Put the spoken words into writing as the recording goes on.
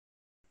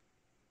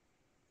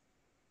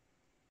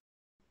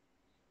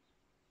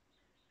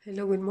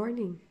Hello, good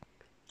morning.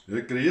 Ja,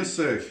 grüß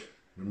euch.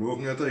 Wir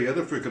machen ja der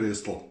Erde für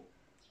Christel.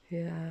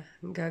 Yeah,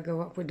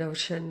 gagawa po daw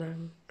siya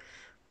ng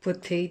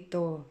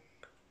potato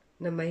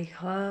na may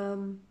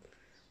ham,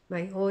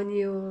 may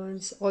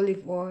onions,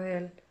 olive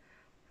oil,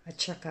 at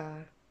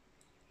saka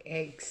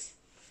eggs.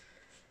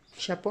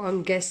 Siya po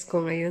ang guest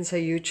ko ngayon sa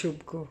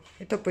YouTube ko.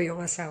 Ito po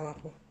yung asawa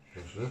ko.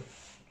 Zo,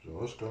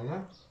 zo is het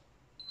gangen.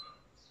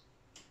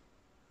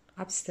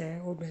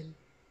 Upstairs, oven.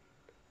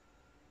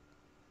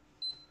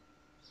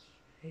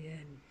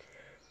 Ayan.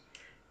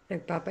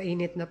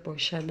 Nagpapainit na po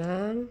siya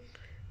ng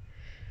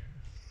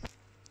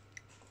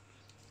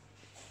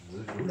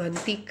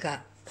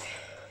mantika.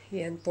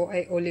 Yan po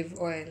ay olive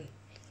oil.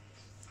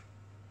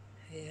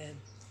 Ayan.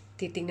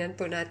 Titingnan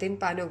po natin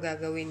paano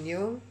gagawin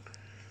yung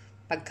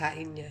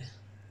pagkain niya.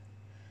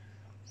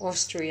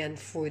 Austrian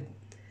food.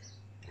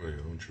 Oh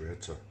ja, und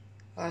Schweizer.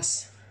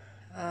 As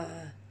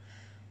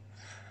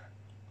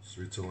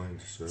Switzerland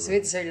selber.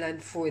 Switzerland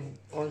food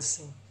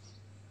also.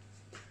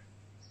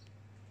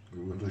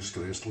 Und das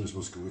Christel ist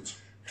was Gutes.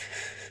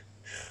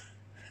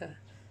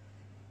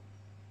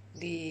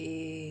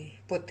 The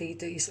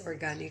potato is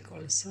organic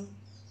also.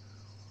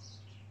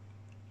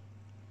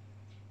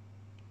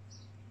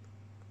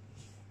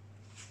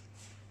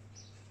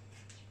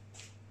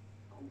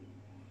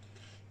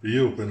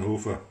 Bio,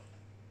 Benhofer.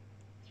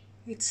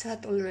 It's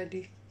hot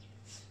already.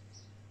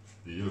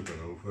 Bio,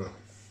 Benhofer.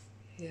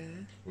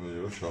 Yeah. Oh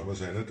ja, schauen wir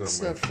es rein. Da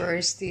So mal.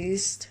 first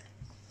is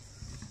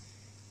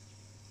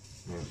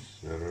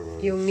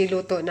Selber. yung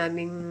niluto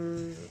naming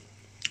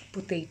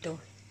potato.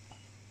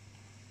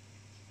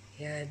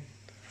 Yan.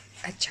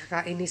 At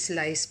saka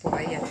ini-slice po.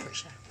 Ayan po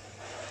siya.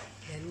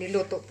 Yan.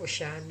 Niluto po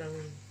siya ng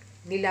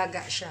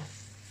nilaga siya.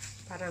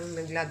 Parang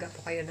naglaga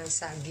po kayo ng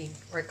saging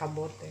or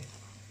kamote.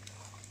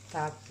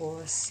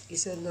 Tapos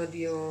isunod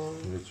yung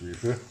Eine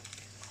Zwiebel.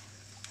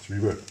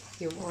 Zwiebel.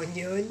 yung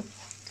onion.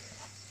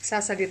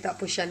 Sasalita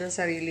po siya ng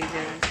sarili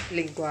niyang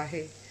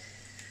lingwahe.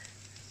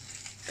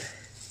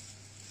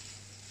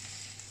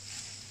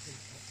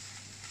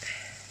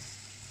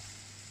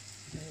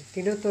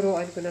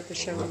 Tinuturuan ko na to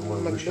siyang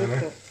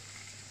magluto.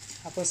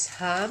 Tapos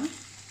ham.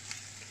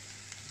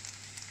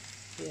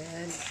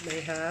 Yan,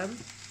 may ham.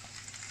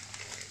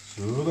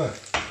 Super.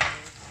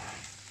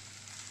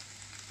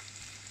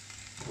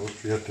 Fast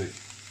fertig.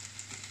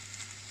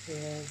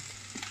 Yan.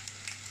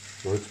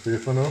 Salz,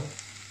 Pfeffer noch.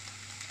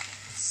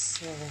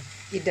 So,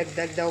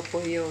 idagdag daw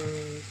po yung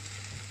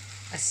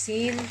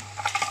asin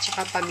at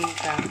saka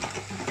paminta.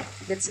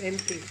 That's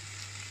empty.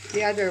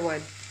 The other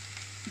one.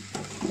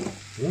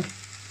 Hm?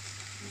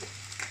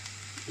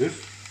 Das?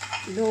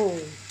 No.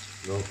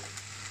 Ja.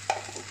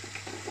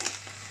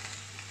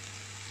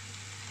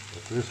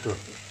 Was ist da?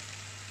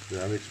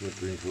 Ja, nichts mehr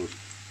drin fast.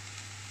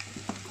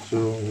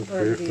 So, und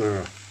Okay.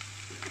 Pfeffer.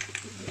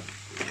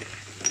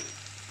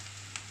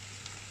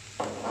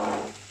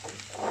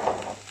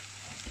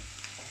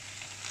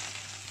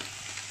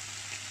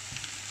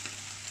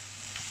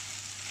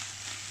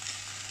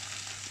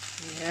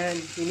 Yan,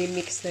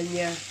 minimix na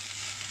niya.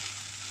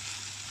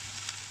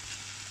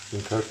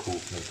 Den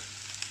Kalkoch nicht.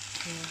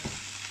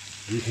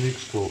 Ich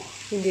nichts koch.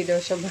 Hindi daw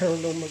siya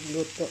marunong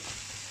magluto.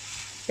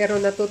 Pero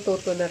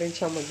natututo na rin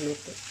siya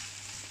magluto.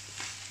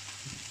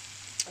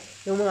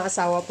 Yung mga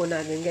asawa po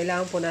natin,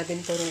 kailangan po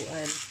natin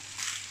turuan.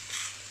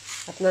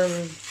 At nang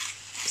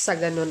sa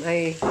ganun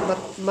ay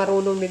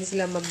marunong din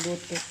sila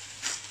magluto.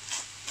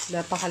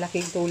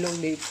 Napakalaking tulong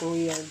din po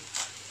yan.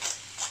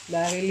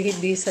 Dahil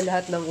hindi sa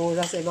lahat ng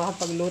oras ay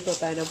makapagluto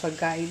tayo ng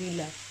pagkain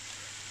nila.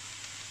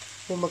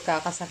 Kung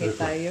magkakasakit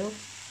tayo.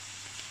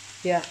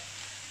 Yeah.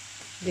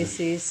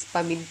 This is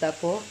paminta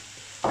po.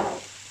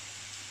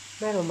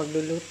 Meron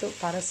magluluto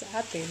para sa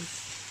atin.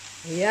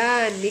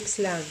 Ayan,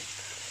 mix lang.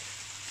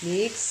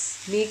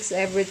 Mix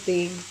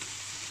everything.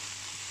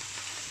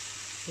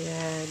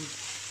 Ayan.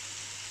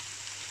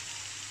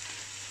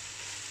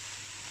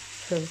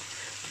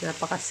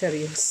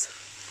 Napaka-serious.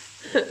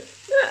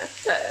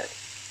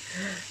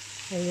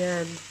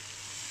 Ayan.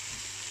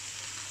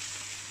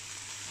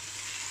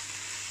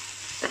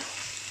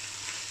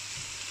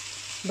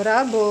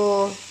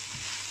 Bravo!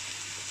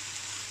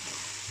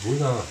 Wo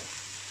ist er?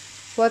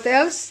 What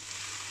else?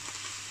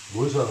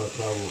 Wo ist er?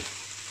 Bravo.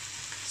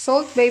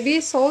 Salt,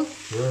 baby, salt.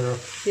 Ja, ja.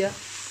 Yeah.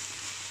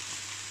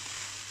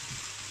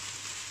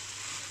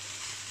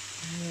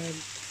 Ayan.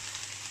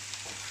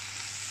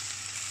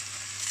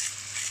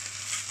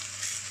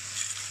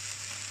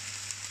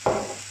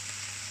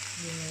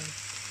 Ayan.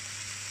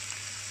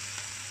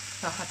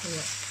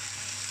 Kakatuwa.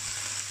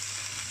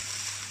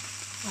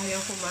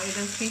 Ayaw kumain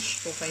ng fish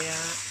ko, kaya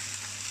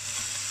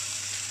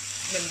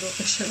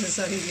nagluto siya ng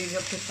sarili niya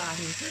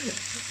putahe. Ayan.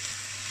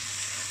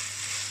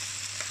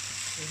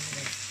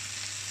 Ayan.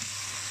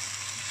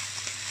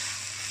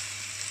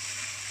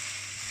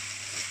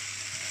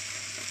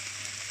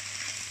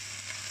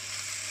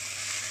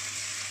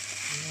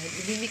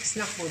 I-mix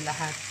na po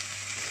lahat.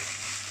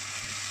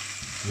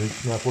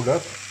 Nichts mehr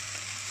Pulat.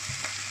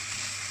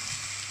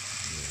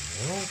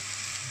 Ja.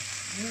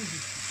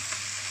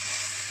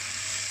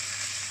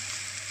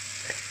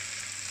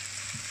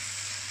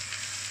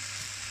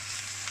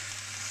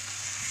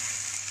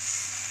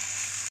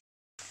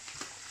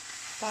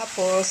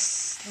 Tapos,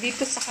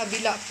 dito sa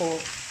kabila po,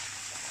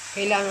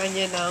 kailangan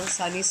niya ng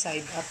sunny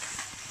side up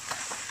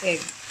egg.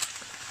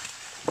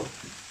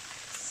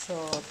 So,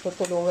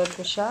 tutulungan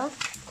ko siya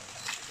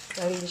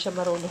dahil hindi siya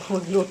marunong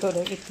magluto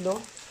ng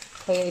itlog.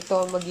 Kaya ito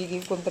ang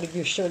magiging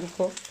contribution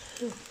ko.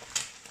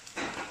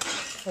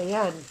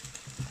 Ayan.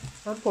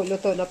 Po,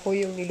 luto na po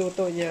yung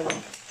niluto niya.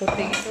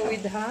 Potato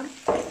with ham.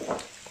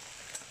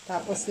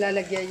 Tapos,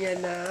 lalagyan niya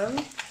ng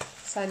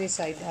sunny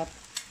side up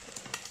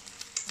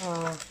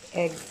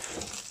egg.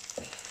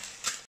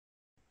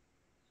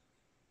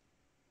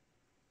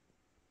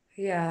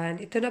 Ayan.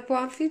 Ito na po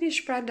ang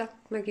finished product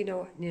na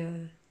ginawa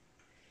niya.